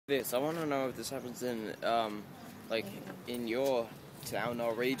I want to know if this happens in, like, in your town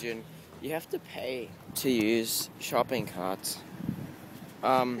or region. You have to pay to use shopping carts.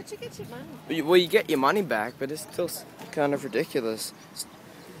 But you get your money. Well, you get your money back, but it's still kind of ridiculous.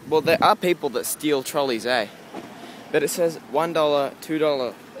 Well, there are people that steal trolleys, eh? But it says $1,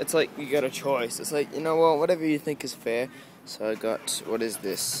 $2. It's like you got a choice. It's like, you know what, whatever you think is fair. So I got, what is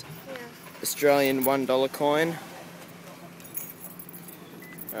this? Yeah. Australian $1 coin.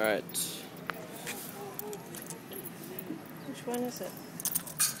 Alright. Which one is it?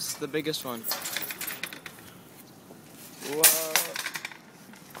 It's the biggest one. Whoa.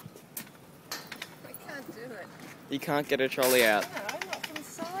 I can't do it. You can't get a trolley out. No, not from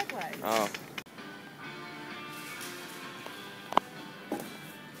sideways. Oh.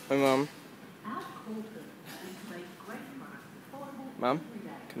 Hey, Mum. Mum,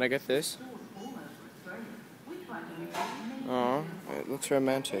 can I get this? Oh, it looks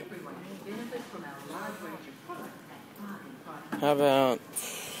romantic. How about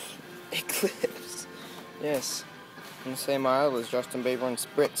Eclipse? Yes. In the same aisle as Justin Bieber and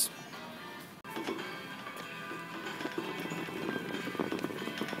Spritz.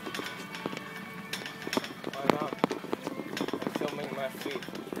 Why not? I'm filming my feet.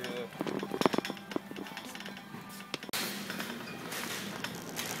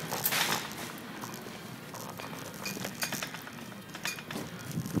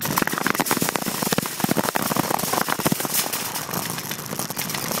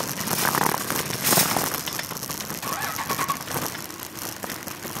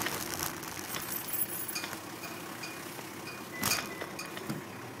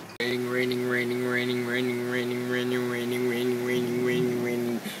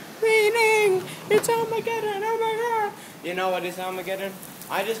 Raining! It's Armageddon! Oh my god! You know what is Armageddon?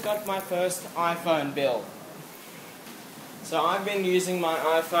 I just got my first iPhone bill. So I've been using my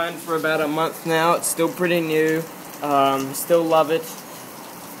iPhone for about a month now. It's still pretty new. Still love it.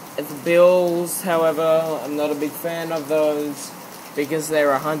 The bills, however, I'm not a big fan of those because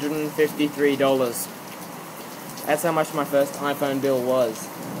they're $153. That's how much my first iPhone bill was.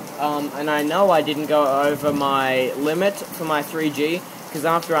 And I know I didn't go over my limit for my 3G, because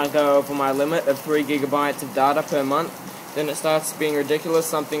after I go over my limit of 3 gigabytes of data per month, then it starts being ridiculous,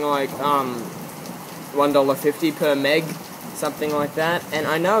 something like $1.50 per meg, something like that. And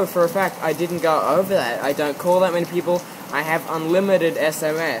I know for a fact I didn't go over that. I don't call that many people. I have unlimited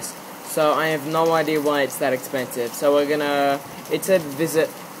SMS, so I have no idea why it's that expensive. So we're gonna, it said visit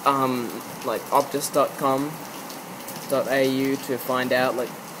like optus.com.au to find out, like,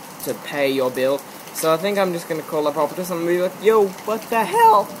 to pay your bill. So I think I'm just gonna call up Optus and be like, yo, what the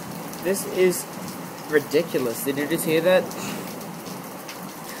hell? This is ridiculous. Did you just hear that?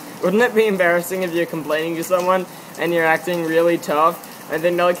 Wouldn't it be embarrassing if you're complaining to someone and you're acting really tough and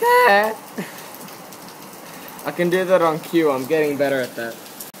then they're like, ah? I can do that on cue. I'm getting better at that.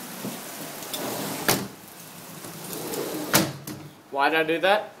 Why did I do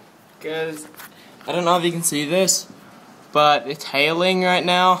that? Because I don't know if you can see this, but it's hailing right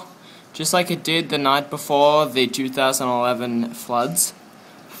now, just like it did the night before the 2011 floods.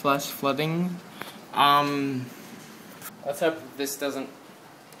 Flash flooding. Let's hope this doesn't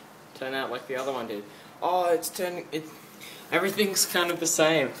turn out like the other one did. Oh, it's turning, everything's kind of the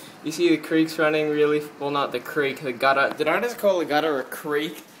same. You see the creek's running really, well, not the creek, the gutter. Did I just call the gutter a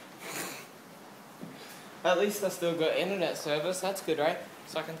creek? At least I still got internet service, that's good, right?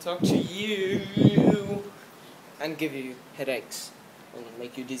 So I can talk to you and give you headaches and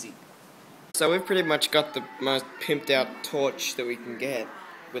make you dizzy. So we've pretty much got the most pimped out torch that we can get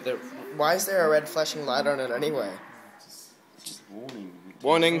with a... Why is there a red flashing light on it anyway? Just warning.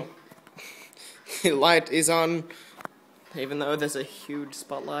 Warning. The light is on, even though there's a huge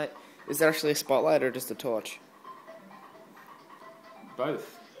spotlight. Is there actually a spotlight or just a torch?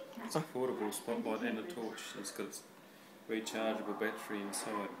 Both. It's a portable spotlight and a torch. It's got its rechargeable battery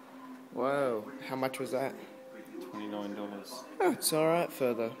inside. Whoa, how much was that? $29. Oh, it's alright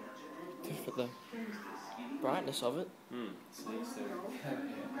for the brightness of it.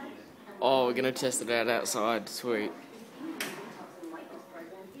 Oh, we're gonna test it out outside, sweet.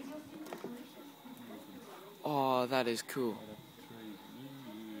 Oh, that is cool.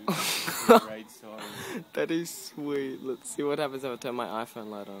 That is sweet. Let's see what happens if I turn my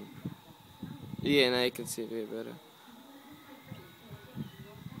iPhone light on. Yeah, now you can see it a bit better.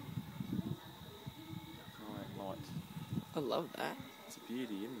 Light. I love that. It's a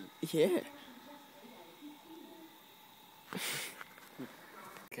beauty, isn't it? Yeah.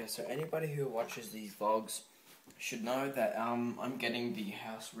 Okay, so anybody who watches these vlogs should know that I'm getting the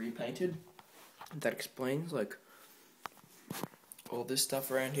house repainted. That explains, like, all this stuff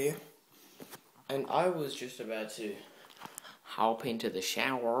around here. And I was just about to hop into the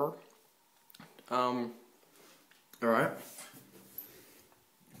shower. Alright.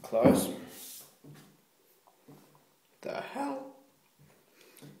 Close. The hell?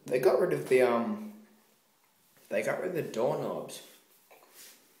 They got rid of the doorknobs.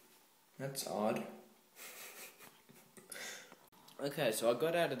 That's odd. Okay, so I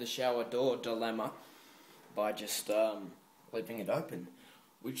got out of the shower door dilemma by just leaving it open,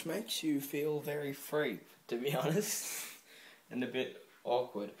 which makes you feel very free, to be honest, and a bit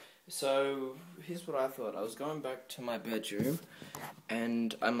awkward. So here's what I thought. I was going back to my bedroom,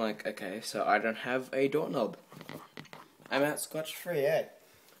 and I'm like, okay, so I don't have a doorknob. I'm out scotch-free, eh?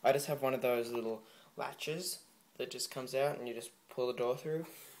 I just have one of those little latches that just comes out and you just pull the door through.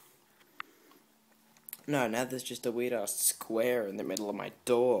 No, now there's just a weird-ass square in the middle of my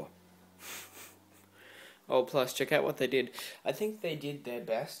door. Oh, plus, check out what they did. I think they did their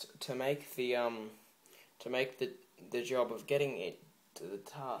best to make the job of getting it, to the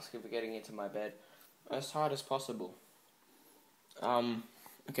task of getting into my bed as hard as possible.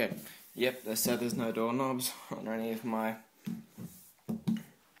 Okay, yep, they said there's no doorknobs on any of my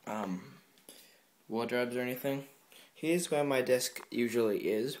wardrobes or anything. Here's where my desk usually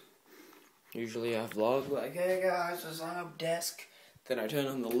is. Usually I vlog like, hey guys, this is our desk. Then I turn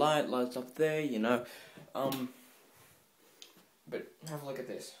on the lights up there, you know. But have a look at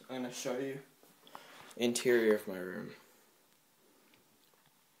this. I'm gonna show you interior of my room.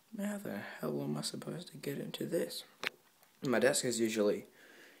 How the hell am I supposed to get into this? My desk is usually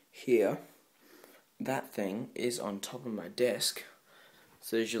here. That thing is on top of my desk.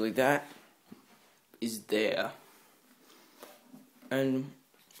 So usually that is there. And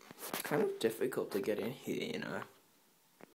kind of difficult to get in here, you know.